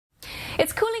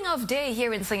Cooling-off day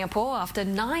here in Singapore after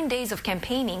 9 days of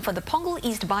campaigning for the Punggol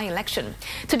East by-election.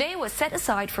 Today was set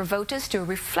aside for voters to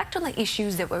reflect on the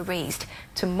issues that were raised.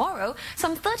 Tomorrow,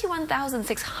 some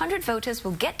 31,600 voters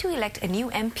will get to elect a new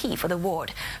MP for the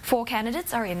ward. 4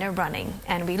 candidates are in their running.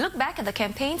 And we look back at the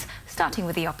campaigns, starting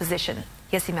with the opposition.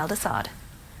 Here's Imelda Saad.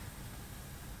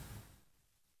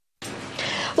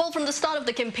 Well, from the start of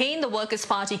the campaign, the Workers'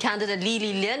 Party candidate Lee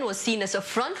Lian was seen as a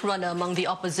front-runner among the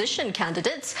opposition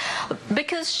candidates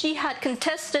because she had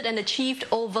contested and achieved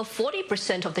over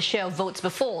 40% of the share of votes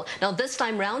before. Now, this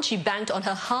time round, she banked on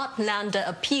her Heartlander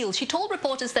appeal. She told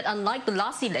reporters that unlike the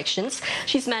last elections,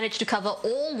 she's managed to cover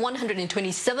all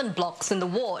 127 blocks in the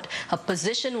ward. Her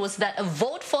position was that a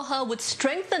vote for her would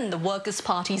strengthen the Workers'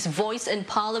 Party's voice in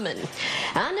Parliament.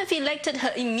 And if elected,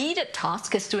 her immediate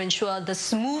task is to ensure the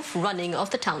smooth running of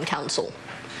the Town Council.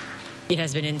 It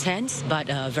has been intense, but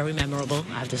very memorable,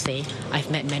 I have to say.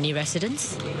 I've met many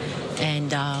residents,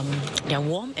 and they're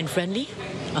warm and friendly.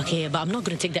 Okay, but I'm not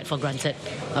going to take that for granted.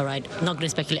 All right, I'm not going to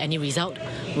speculate any result.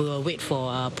 We will wait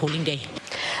for polling day.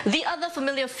 The other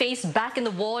familiar face back in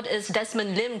the ward is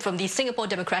Desmond Lim from the Singapore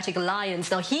Democratic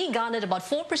Alliance. Now, he garnered about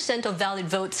 4% of valid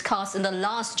votes cast in the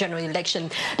last general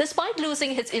election. Despite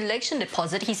losing his election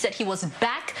deposit, he said he was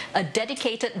back a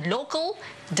dedicated, local,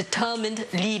 determined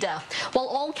leader. While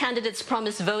all candidates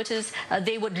promised voters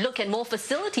they would look at more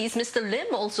facilities, Mr. Lim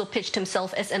also pitched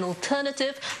himself as an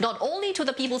alternative not only to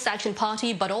the People's Action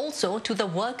Party but also to the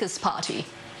Workers' Party.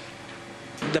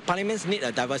 The parliaments need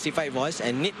a diversified voice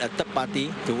and need a third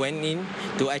party to went in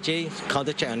to actually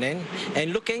counter-check on them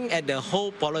and looking at the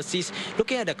whole policies,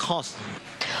 looking at the cost.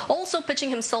 Also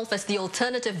pitching himself as the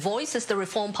alternative voice is the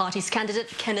Reform Party's candidate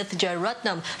Kenneth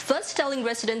Jeyaretnam, first telling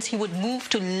residents he would move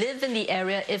to live in the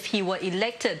area if he were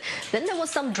elected. Then there was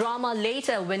some drama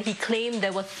later when he claimed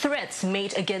there were threats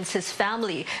made against his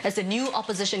family. As the new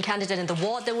opposition candidate in the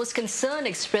ward, there was concern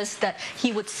expressed that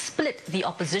he would split the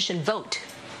opposition vote.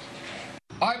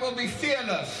 I will be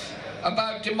fearless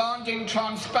about demanding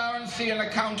transparency and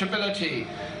accountability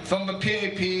from the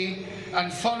PAP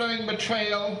and following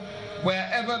betrayal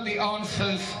wherever the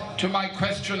answers to my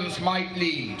questions might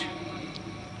lead.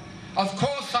 Of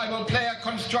course, I will play a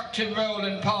constructive role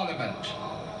in Parliament.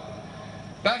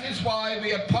 That is why we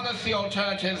have policy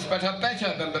alternatives that are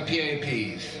better than the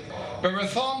PAP's. The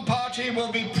Reform Party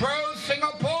will be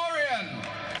pro-Singaporean.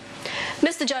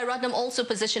 Mr. Jeyaretnam also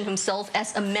positioned himself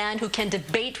as a man who can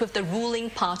debate with the ruling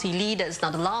party leaders.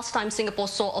 Now, the last time Singapore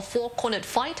saw a four-cornered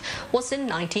fight was in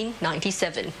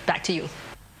 1997. Back to you.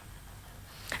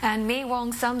 And May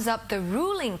Wong sums up the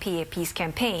ruling PAP's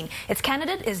campaign. Its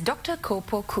candidate is Dr. Koh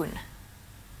Poh Koon.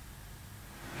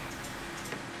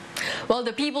 Well,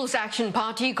 the People's Action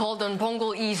Party called on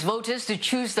Punggol East voters to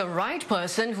choose the right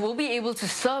person who will be able to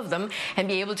serve them and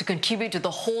be able to contribute to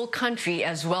the whole country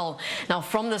as well. Now,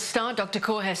 from the start, Dr.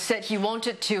 Koh has said he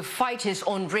wanted to fight his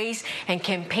own race and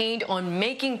campaigned on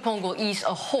making Punggol East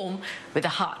a home with a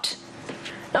heart.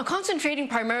 Now, concentrating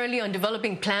primarily on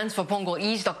developing plans for Punggol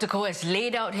East, Dr. Koh has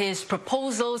laid out his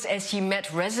proposals as he met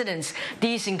residents.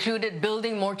 These included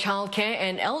building more childcare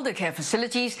and elder care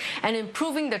facilities and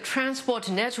improving the transport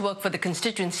network for the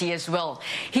constituency as well.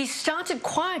 He started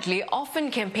quietly, often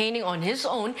campaigning on his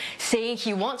own, saying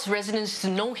he wants residents to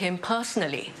know him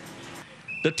personally.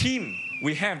 The team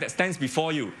we have that stands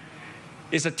before you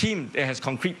is a team that has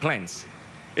concrete plans.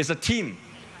 It's a team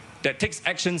that takes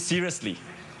action seriously.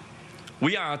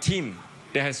 We are a team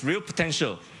that has real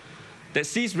potential, that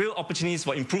sees real opportunities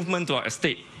for improvement to our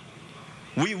estate.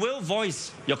 We will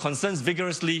voice your concerns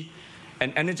vigorously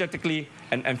and energetically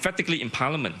and emphatically in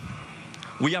Parliament.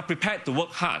 We are prepared to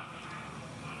work hard.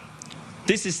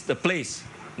 This is the place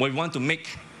where we want to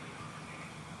make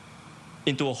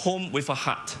into a home with a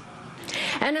heart.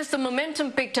 And as the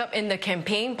momentum picked up in the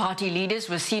campaign, party leaders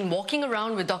were seen walking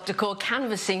around with Dr. Koh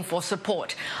canvassing for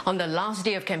support. On the last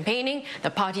day of campaigning,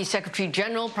 the party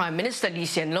Secretary-General, Prime Minister Lee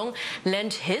Hsien Loong,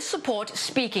 lent his support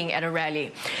speaking at a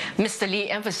rally. Mr. Lee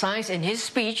emphasized in his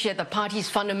speech that the party's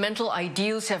fundamental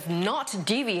ideals have not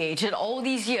deviated all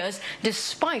these years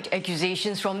despite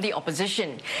accusations from the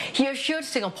opposition. He assured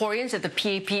Singaporeans that the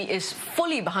PAP is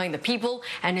fully behind the people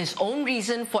and his own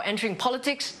reason for entering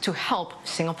politics to help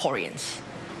Singaporeans.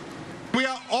 We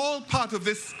are all part of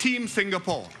this Team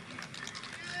Singapore.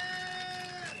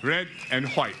 Red and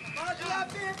white.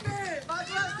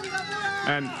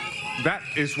 And that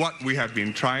is what we have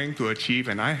been trying to achieve,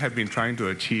 and I have been trying to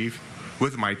achieve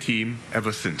with my team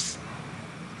ever since.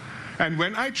 And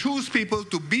when I choose people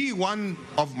to be one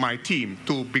of my team,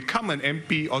 to become an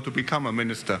MP or to become a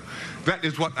minister, that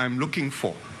is what I'm looking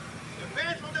for.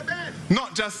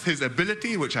 Not just his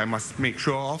ability, which I must make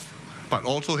sure of, but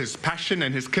also his passion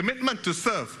and his commitment to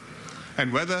serve,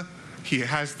 and whether he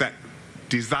has that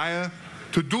desire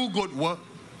to do good work,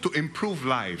 to improve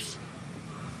lives,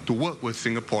 to work with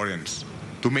Singaporeans,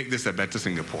 to make this a better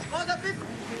Singapore.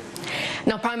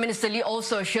 Now, Prime Minister Lee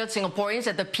also assured Singaporeans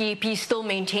that the PAP still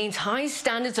maintains high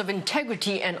standards of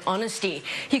integrity and honesty.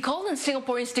 He called on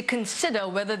Singaporeans to consider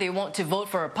whether they want to vote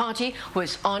for a party who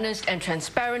is honest and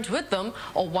transparent with them,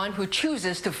 or one who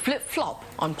chooses to flip-flop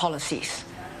on policies.